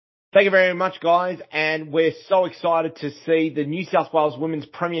Thank you very much, guys, and we're so excited to see the New South Wales Women's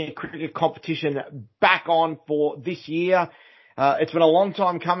Premier Cricket Competition back on for this year. It's been a long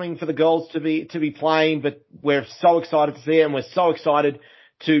time coming for the girls to be playing, but we're so excited to see it, and we're so excited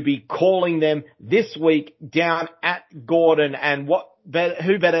to be calling them this week down at Gordon. And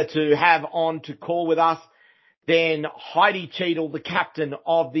who better to have on to call with us than Heidi Cheadle, the captain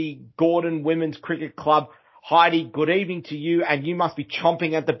of the Gordon Women's Cricket Club. Heidi, good evening to you, and you must be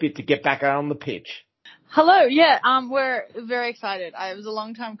chomping at the bit to get back out on the pitch. Hello, we're very excited. It was a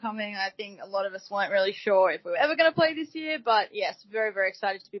long time coming. I think a lot of us weren't really sure if we were ever going to play this year, but yes, very, very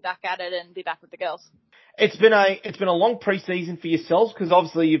excited to be back at it and be back with the girls. It's been a long pre-season for yourselves because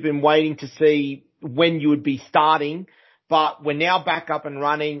obviously you've been waiting to see when you would be starting, but we're now back up and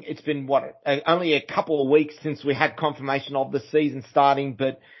running. It's been only a couple of weeks since we had confirmation of the season starting,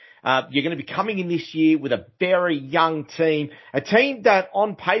 but you're going to be coming in this year with a very young team, a team that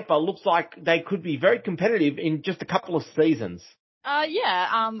on paper looks like they could be very competitive in just a couple of seasons.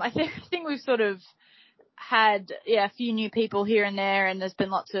 I think we've sort of had a few new people here and there, and there's been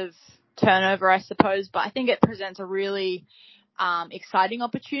lots of turnover, I suppose. But I think it presents a really exciting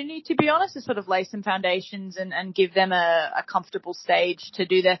opportunity, to be honest, to sort of lay some foundations and give them a comfortable stage to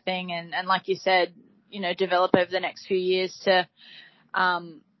do their thing, and like you said, develop over the next few years to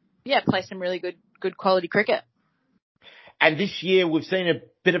play some really good quality cricket. And this year we've seen a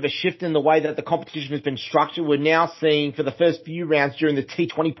bit of a shift in the way that the competition has been structured. We're now seeing for the first few rounds during the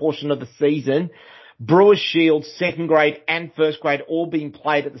T20 portion of the season, Brewers Shield, second grade and first grade all being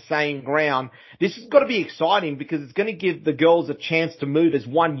played at the same ground. This has got to be exciting because it's going to give the girls a chance to move as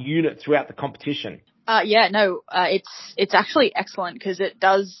one unit throughout the competition. It's actually excellent because it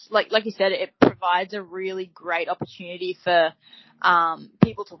does, like you said, it provides a really great opportunity for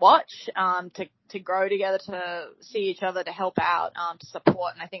people to watch, to grow together, to see each other, to help out, to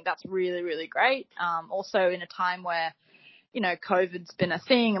support. And I think that's really, really great. Also in a time where, COVID's been a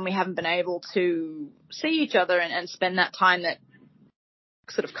thing and we haven't been able to see each other and spend that time that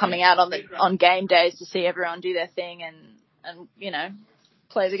sort of coming out on game days to see everyone do their thing and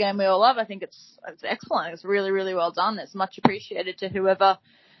play the game we all love. I think it's excellent. It's really, really well done. It's much appreciated to whoever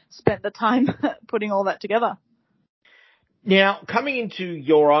spent the time putting all that together. Now, coming into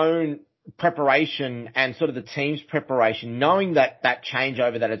your own preparation and sort of the team's preparation, knowing that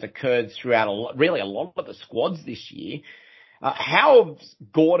changeover that has occurred throughout a lot of the squads this year, how has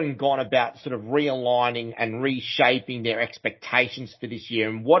Gordon gone about sort of realigning and reshaping their expectations for this year,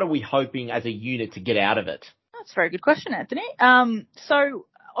 and what are we hoping as a unit to get out of it? That's a very good question, Anthony. So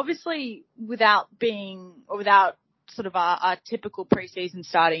obviously without sort of our typical preseason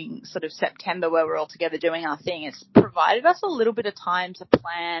starting sort of September where we're all together doing our thing, it's provided us a little bit of time to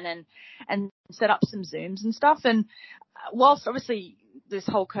plan and set up some Zooms and stuff. And whilst obviously this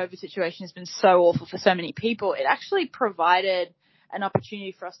whole COVID situation has been so awful for so many people, it actually provided an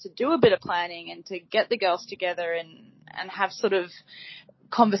opportunity for us to do a bit of planning and to get the girls together and have sort of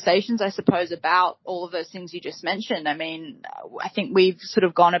conversations, I suppose, about all of those things you just mentioned. I mean, I think we've sort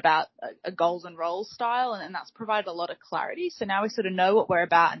of gone about a goals and roles style, and that's provided a lot of clarity. So now we sort of know what we're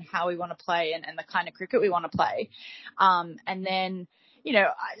about and how we want to play and the kind of cricket we want to play. And then,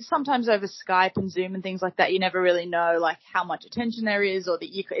 sometimes over Skype and Zoom and things like that, you never really know like how much attention there is, or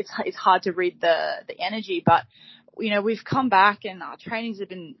it's hard to read the energy. But we've come back and our trainings have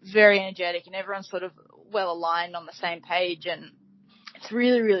been very energetic and everyone's sort of well aligned on the same page, and it's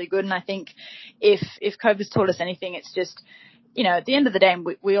really, really good. And I think if COVID's taught us anything, it's just, at the end of the day,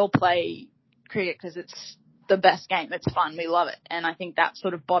 we all play cricket because it's the best game. It's fun. We love it. And I think that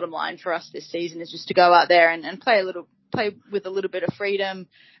sort of bottom line for us this season is just to go out there and play with a little bit of freedom,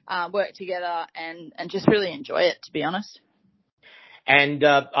 work together and just really enjoy it, to be honest. And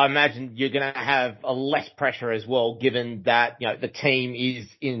I imagine you're going to have a less pressure as well, given that the team is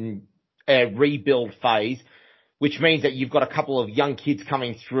in a rebuild phase, which means that you've got a couple of young kids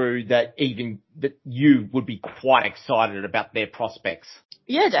coming through that you would be quite excited about their prospects.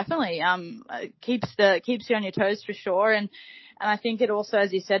 Yeah, definitely. Keeps you on your toes for sure. And I think it also,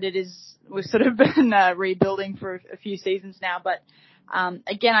 as you said, we've sort of been rebuilding for a few seasons now. But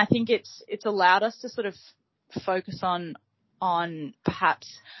again, I think it's allowed us to sort of focus on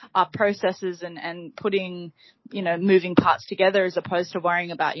perhaps our processes and putting, moving parts together as opposed to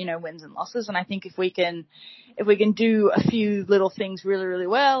worrying about, wins and losses. And I think if we can do a few little things really, really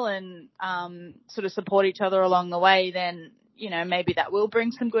well and sort of support each other along the way, then, maybe that will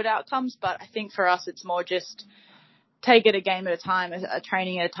bring some good outcomes. But I think for us, it's more just take it a game at a time, a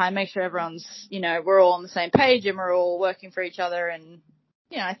training at a time, make sure everyone's, we're all on the same page and we're all working for each other. And,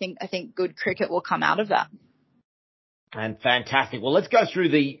 I think good cricket will come out of that. And fantastic. Well, let's go through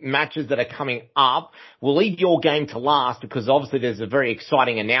the matches that are coming up. We'll leave your game to last because obviously there's a very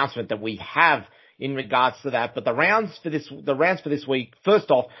exciting announcement that we have in regards to that. But the rounds for this week,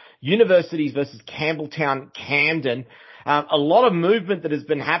 first off, Universities versus Campbelltown Camden. A lot of movement that has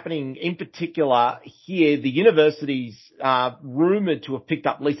been happening, in particular here. The Universities, rumored to have picked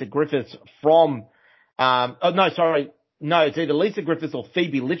up Lisa Griffiths from, it's either Lisa Griffiths or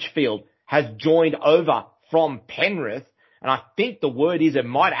Phoebe Litchfield has joined over from Penrith. And I think the word is it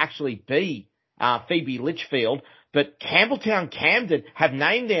might actually be, Phoebe Litchfield, but Campbelltown Camden have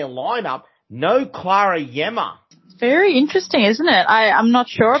named their lineup no Clara Yemma. Very interesting, isn't it? I'm not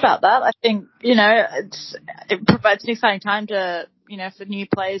sure about that. I think, it provides an exciting time to, for new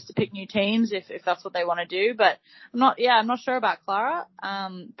players to pick new teams if that's what they want to do. But I'm not sure about Clara.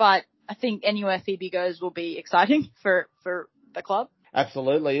 But I think anywhere Phoebe goes will be exciting for the club.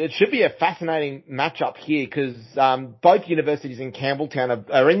 Absolutely. It should be a fascinating matchup here because both Universities in Campbelltown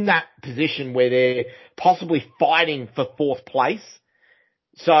are in that position where they're possibly fighting for fourth place.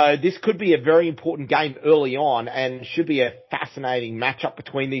 So this could be a very important game early on and should be a fascinating matchup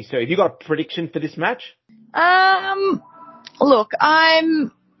between these two. Have you got a prediction for this match? Look,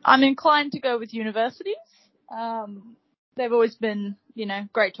 I'm inclined to go with Universities. They've always been,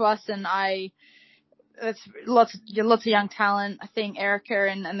 great to us, and it's lots of young talent. I think Erica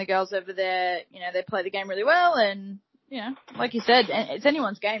and the girls over there, they play the game really well, and like you said, it's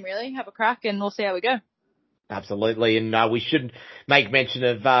anyone's game really. Have a crack, and we'll see how we go. Absolutely, and we should make mention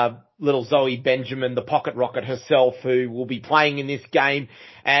of little Zoe Benjamin, the pocket rocket herself, who will be playing in this game.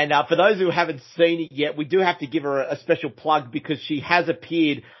 And for those who haven't seen it yet, we do have to give her a special plug because she has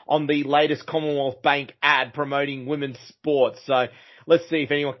appeared on the latest Commonwealth Bank ad promoting women's sports. So let's see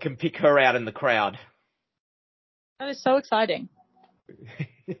if anyone can pick her out in the crowd. That is so exciting.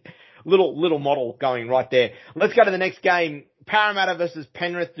 Little model going right there. Let's go to the next game. Parramatta versus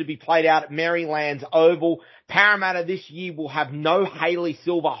Penrith to be played out at Marylands Oval. Parramatta this year will have no Hayley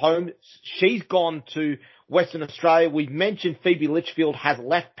Silver home. She's gone to Western Australia. We've mentioned Phoebe Litchfield has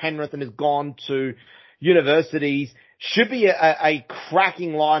left Penrith and has gone to Universities. Should be a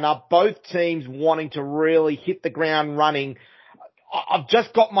cracking lineup. Both teams wanting to really hit the ground running. I've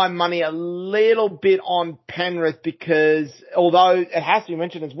just got my money a little bit on Penrith because although it has to be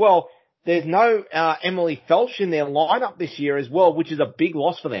mentioned as well, there's no Emily Felch in their lineup this year as well, which is a big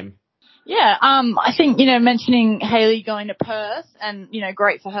loss for them. Yeah, I think, mentioning Hayley going to Perth and,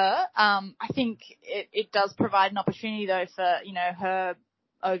 great for her. I think it does provide an opportunity though for, her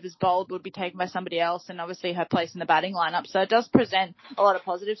overs bowled would be taken by somebody else and obviously her place in the batting lineup. So it does present a lot of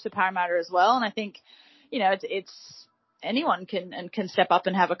positives for Parramatta as well. And I think, it's anyone can step up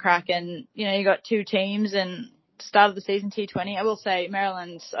and have a crack. And, you got two teams and start of the season T20. I will say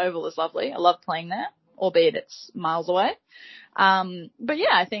Maryland's Oval is lovely. I love playing there, albeit it's miles away. But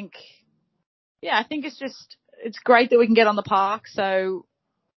yeah, I think it's great that we can get on the park. So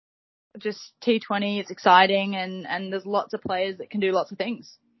just T20 is exciting and there's lots of players that can do lots of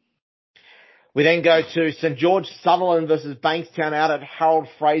things. We then go to St. George Sutherland versus Bankstown out at Harold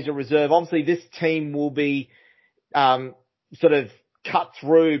Fraser Reserve. Obviously this team will be, sort of cut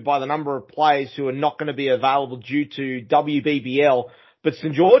through by the number of players who are not going to be available due to WBBL. But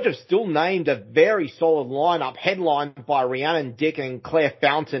St. George have still named a very solid lineup, headlined by Rhiannon Dick and Claire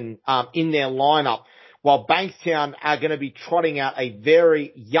Fountain in their lineup, while Bankstown are going to be trotting out a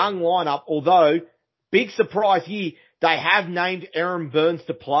very young lineup, although, big surprise here, they have named Erin Burns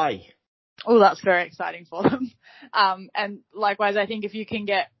to play. Oh, that's very exciting for them. And likewise, I think if you can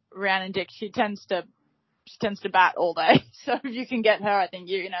get Rhiannon Dick, she tends to bat all day. So if you can get her, I think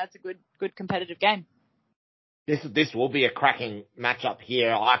it's a good competitive game. This will be a cracking matchup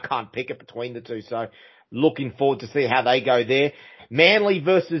here. I can't pick it between the two, so looking forward to see how they go there. Manly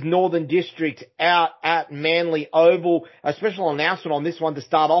versus Northern District out at Manly Oval. A special announcement on this one to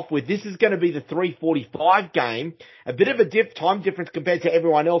start off with. This is going to be the 3:45 game. A bit of a time difference compared to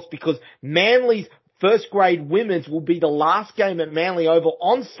everyone else because Manly's first grade women's will be the last game at Manly Oval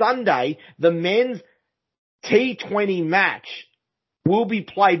on Sunday. The men's T20 match will be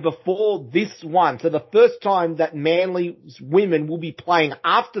played before this one. So the first time that Manly's women will be playing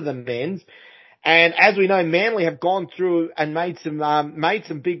after the men's. And as we know, Manly have gone through and made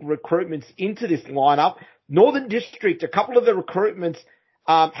some big recruitments into this lineup. Northern District, a couple of the recruitments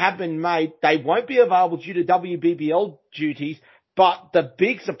have been made. They won't be available due to WBBL duties. But the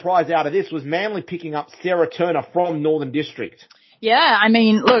big surprise out of this was Manly picking up Sarah Turner from Northern District. Yeah, I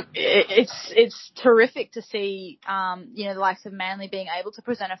mean, look, it's terrific to see, the likes of Manly being able to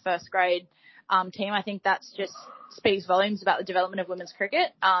present a first grade team. I think that's just speaks volumes about the development of women's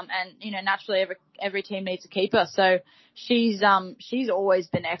cricket. And naturally every team needs a keeper. So she's always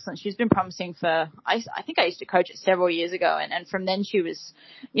been excellent. She's been promising for, I think I used to coach it several years ago, and from then she was,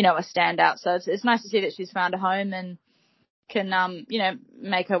 a standout. So it's nice to see that she's found a home and can,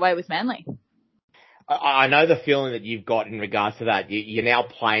 make her way with Manly. I know the feeling that you've got in regards to that. You're now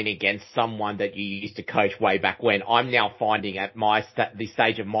playing against someone that you used to coach way back when. I'm now finding at the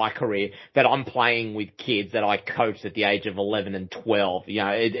stage of my career that I'm playing with kids that I coached at the age of 11 and 12. Do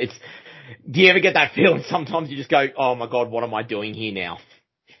you ever get that feeling? Sometimes you just go, oh my God, what am I doing here now?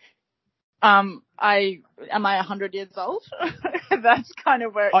 Am I 100 years old? That's kind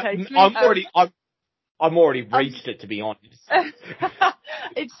of where it takes me. I'm already reached it, to be honest.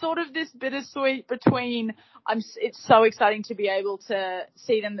 It's sort of this bittersweet between it's so exciting to be able to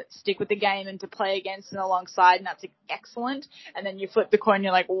see them stick with the game and to play against and alongside, and that's excellent. And then you flip the coin,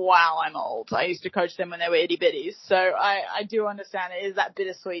 you're like, wow, I'm old. I used to coach them when they were itty bitties. So I do understand it is that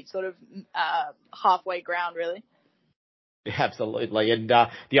bittersweet sort of halfway ground, really. Absolutely. And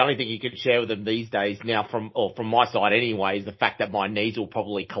the only thing you can share with them these days now from my side anyway is the fact that my knees will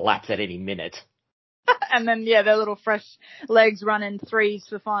probably collapse at any minute. And then, their little fresh legs running threes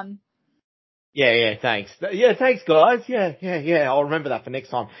for fun. Yeah, thanks. Yeah, thanks, guys. Yeah. I'll remember that for next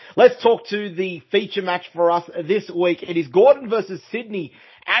time. Let's talk to the feature match for us this week. It is Gordon versus Sydney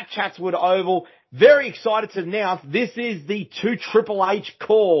at Chatswood Oval. Very excited to announce this is the 2 Triple H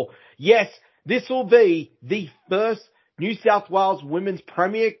call. Yes, this will be the first New South Wales Women's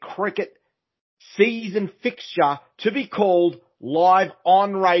Premier Cricket season fixture to be called live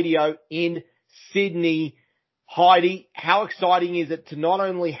on radio in Sydney. Heidi, how exciting is it to not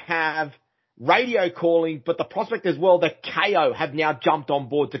only have radio calling, but the prospect as well that KO have now jumped on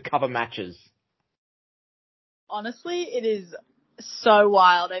board to cover matches? Honestly, it is so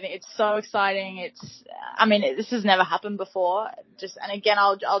wild. I think it's so exciting. This has never happened before. And again,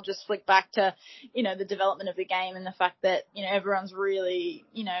 I'll just flick back to, the development of the game and the fact that, everyone's really,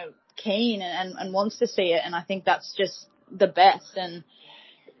 keen and wants to see it. And I think that's just the best. And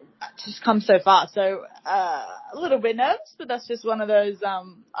just come so far. So, a little bit nervous, but that's just one of those,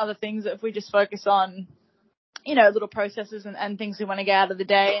 other things that if we just focus on, little processes and things we want to get out of the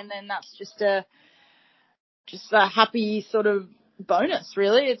day. And then that's just a happy sort of bonus,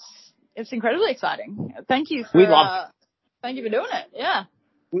 really. It's incredibly exciting. Thank you for doing it. Yeah.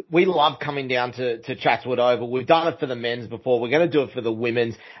 We love coming down to Chatswood Oval. We've done it for the men's before. We're going to do it for the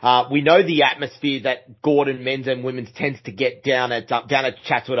women's. We know the atmosphere that Gordon men's and women's tends to get down at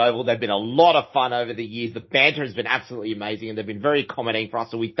Chatswood Oval. They've been a lot of fun over the years. The banter has been absolutely amazing, and they've been very accommodating for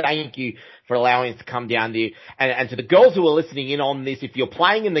us. So we thank you for allowing us to come down there. And to the girls who are listening in on this, if you're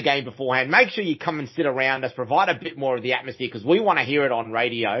playing in the game beforehand, make sure you come and sit around us, provide a bit more of the atmosphere because we want to hear it on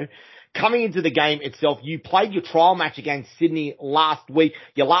radio. Coming into the game itself, you played your trial match against Sydney last week.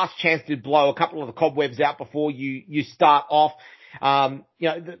 Your last chance to blow a couple of the cobwebs out before you start off.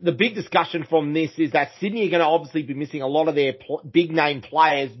 The big discussion from this is that Sydney are going to obviously be missing a lot of their big name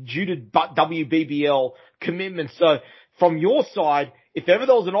players due to WBBL commitments. So from your side, if ever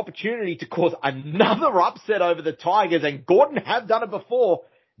there was an opportunity to cause another upset over the Tigers, and Gordon have done it before,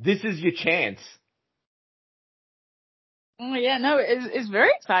 this is your chance. Oh, yeah, no, it's very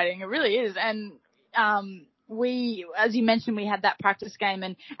exciting. It really is. And, we, as you mentioned, we had that practice game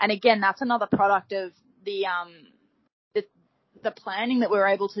and again, that's another product of the planning that we were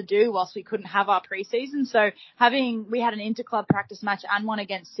able to do whilst we couldn't have our preseason. So we had an interclub practice match and one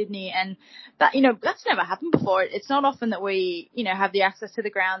against Sydney, and that, that's never happened before. It's not often that we, have the access to the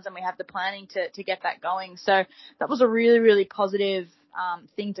grounds and we have the planning to get that going. So that was a really, really positive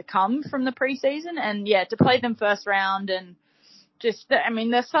thing to come from the preseason, and to play them first round and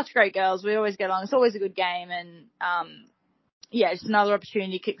they're such great girls. We always get along. It's always a good game, and it's another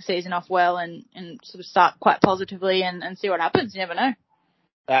opportunity to kick the season off well and sort of start quite positively and see what happens. You never know.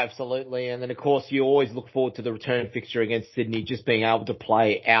 Absolutely. And then of course you always look forward to the return fixture against Sydney, just being able to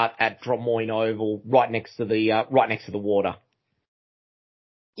play out at Drummoyne Oval right next to the water.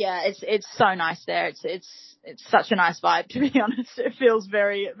 Yeah, it's so nice there. It's such a nice vibe, to be honest. It feels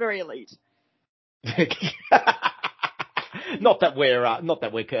very, very elite. Not that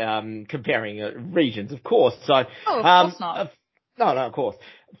we're comparing regions, of course. So, of course not. No, of course.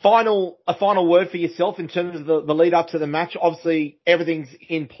 A final word for yourself in terms of the lead up to the match. Obviously, everything's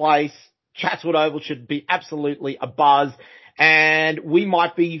in place. Chatswood Oval should be absolutely a buzz, and we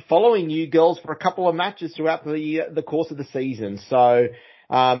might be following you girls for a couple of matches throughout the course of the season. So,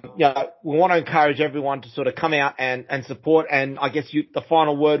 we want to encourage everyone to sort of come out and support. And I guess the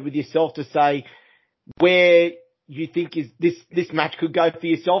final word with yourself to say where you think is this match could go for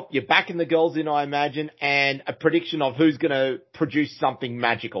yourself? You're backing the girls in, I imagine, and a prediction of who's going to produce something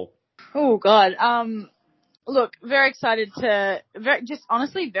magical. Oh God. Look, very excited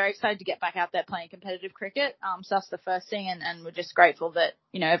very excited to get back out there playing competitive cricket. So that's the first thing, and we're just grateful that,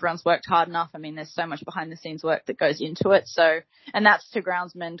 everyone's worked hard enough. I mean, there's so much behind the scenes work that goes into it. So, and that's to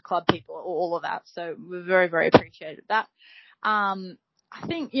groundsmen, club people, all of that. So we're very, very appreciative of that. I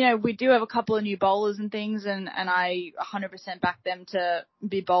think, we do have a couple of new bowlers and things, and I 100% back them to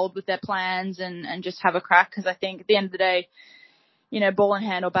be bold with their plans and just have a crack, because I think at the end of the day, ball in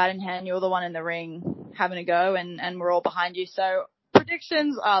hand or bat in hand, you're the one in the ring having a go, and we're all behind you. So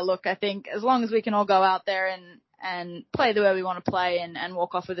predictions are, look, I think as long as we can all go out there and play the way we want to play and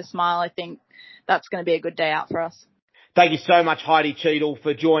walk off with a smile, I think that's going to be a good day out for us. Thank you so much, Heidi Cheadle,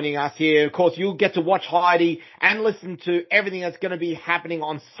 for joining us here. Of course, you'll get to watch Heidi and listen to everything that's going to be happening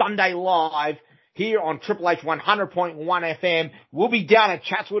on Sunday Live here on Triple H 100.1 FM. We'll be down at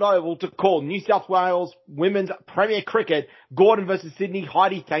Chatswood Oval to call New South Wales Women's Premier Cricket, Gordon versus Sydney.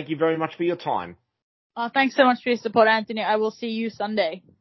 Heidi, thank you very much for your time. Thanks so much for your support, Anthony. I will see you Sunday.